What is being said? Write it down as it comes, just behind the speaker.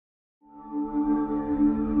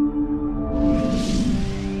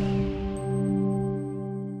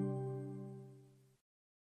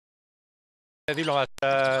δήλωμα.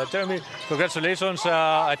 Jeremy, congratulations.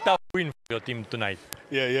 A tough win for your team tonight.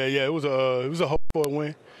 Yeah. It was a hard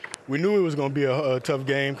win. We knew it was going to be a tough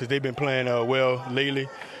game because they've been playing well lately.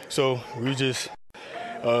 So we just,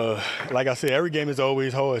 like I said, every game is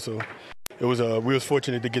always hard. So we was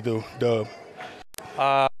fortunate to get the dub.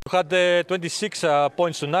 You had 26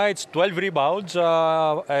 points tonight, 12 rebounds,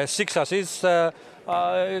 6 assists.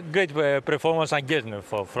 Great performance again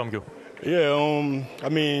from you. Yeah, I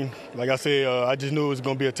mean, like I said, I just knew it was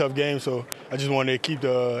going to be a tough game, so I just wanted to keep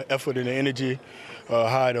the effort and the energy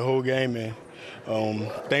high the whole game, and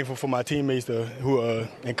thankful for my teammates who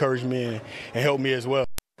encouraged me and helped me as well.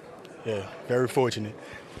 Yeah, very fortunate.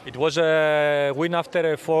 It was a win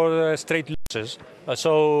after 4 straight losses.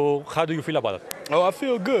 So how do you feel about it? Oh, I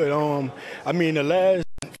feel good. I mean,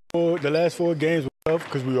 the last 4 games were tough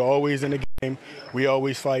because we were always in the game. We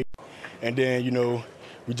always fight, and then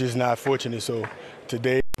we're just not fortunate. So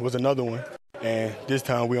today was another one, and this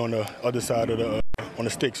time we're on the other side of on the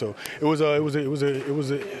stick. So it was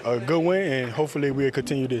a good win, and hopefully we'll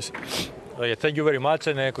continue this. Okay, thank you very much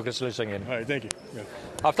and congratulations again. All right, thank you. Yeah.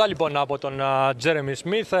 Αυτά λοιπόν από τον Jeremy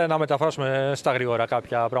Smith. Να μεταφράσουμε στα γρήγορα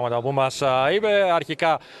κάποια πράγματα που μας είπε.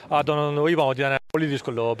 Αρχικά τον είπαμε ότι ήταν ένα πολύ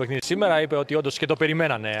δύσκολο παιχνίδι σήμερα. Είπε ότι όντως και το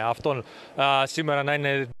περιμένανε αυτόν σήμερα να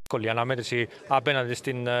είναι δύσκολη αναμέτρηση απέναντι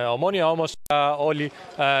στην Ομόνοια. Όμως όλοι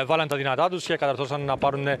βάλαν τα δυνατά τους και καταρθώσαν να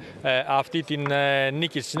πάρουν αυτή την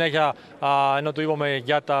νίκη. Στη συνέχεια, ενώ του είπαμε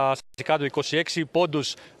για τα στατιστικά του 26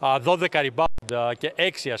 πόντους, 12 rebound και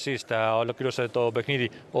 6 assist ολοκλήρωσε το παιχνίδι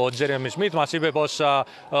ο Jeremy Smith. Μας είπε πως,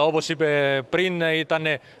 όπως είπε πριν, ήταν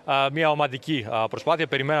μια ομαδική προσπάθεια.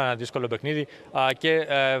 Περιμέναν ένα δύσκολο παιχνίδι και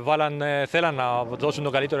θέλαν να δώσουν το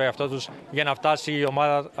καλύτερο εαυτό τους για να φτάσει η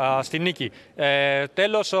ομάδα στη νίκη.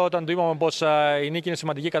 Τέλος, όταν του είπαμε πως η νίκη είναι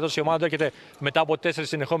σημαντική καθώς η ομάδα έρχεται μετά από 4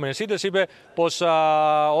 συνεχόμενες ήττες, είπε πως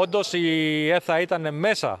όντως η ΕΘΑ ήταν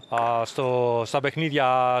μέσα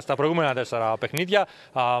στα προηγούμενα 4 παιχνίδια,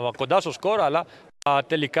 κοντά στο σκορ, αλλά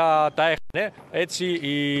τελικά τα έχανε. Έτσι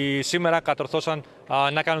σήμερα κατορθώσαν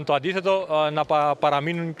να κάνουν το αντίθετο, να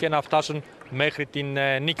παραμείνουν και να φτάσουν μέχρι την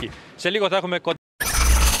νίκη. Σε λίγο θα έχουμε